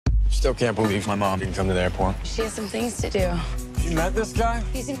Still can't believe my mom didn't come to the airport. She has some things to do. You met this guy?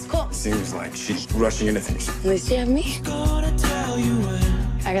 He seems cool. Seems like she's rushing into things. At least you have me.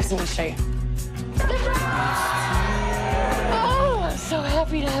 I got something to show you. Oh, I'm so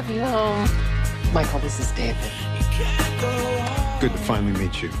happy to have you home. Michael, this is David. Good to finally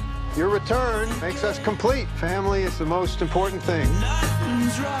meet you. Your return makes us complete. Family is the most important thing.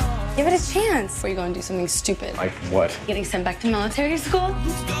 Give it a chance. Before you go and do something stupid. Like what? Getting sent back to military school?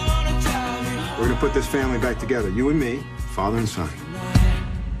 We're gonna put this family back together. You and me, father and son.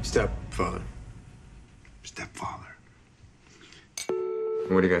 Stepfather. Stepfather.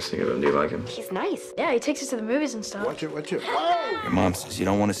 What do you guys think of him? Do you like him? He's nice. Yeah, he takes us to the movies and stuff. Watch it. Your mom says you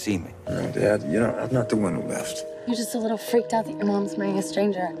don't want to see me. No, Dad, I'm not the one who left. You're just a little freaked out that your mom's marrying a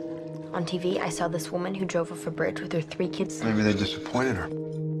stranger. On TV, I saw this woman who drove off a bridge with her 3 kids. Maybe they disappointed her.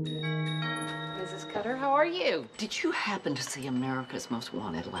 Mrs. Cutter, how are you? Did you happen to see America's Most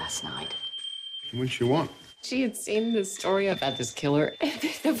Wanted last night? What'd you want? She had seen the story about this killer, and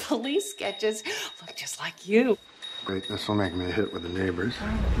the police sketches look just like you. Great, this will make me a hit with the neighbors.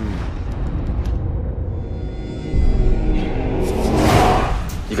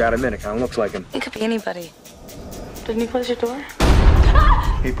 You got a minute, kind of looks like him. It could be anybody. Didn't you close your door?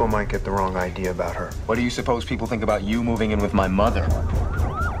 People might get the wrong idea about her. What do you suppose people think about you moving in with my mother?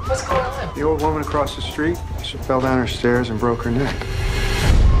 What's going on? The old woman across the street, she fell down her stairs and broke her neck.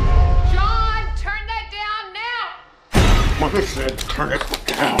 John, turn that down now! Mother said turn it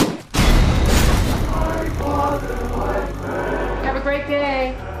down. Have a great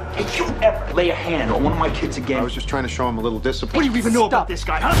day. If you ever lay a hand on one of my kids again... I was just trying to show him a little discipline. What do you even know about this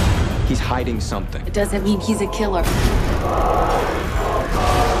guy, huh? He's hiding something. It doesn't mean he's a killer.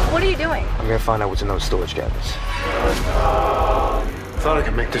 What are you doing? I'm gonna find out what's in those storage cabinets. Thought I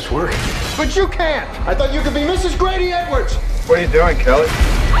could make this work. But you can't! I thought you could be Mrs. Grady Edwards! What are you doing, Kelly?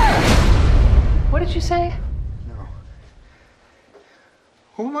 What did you say? No.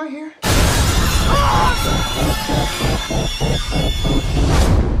 Who am I here?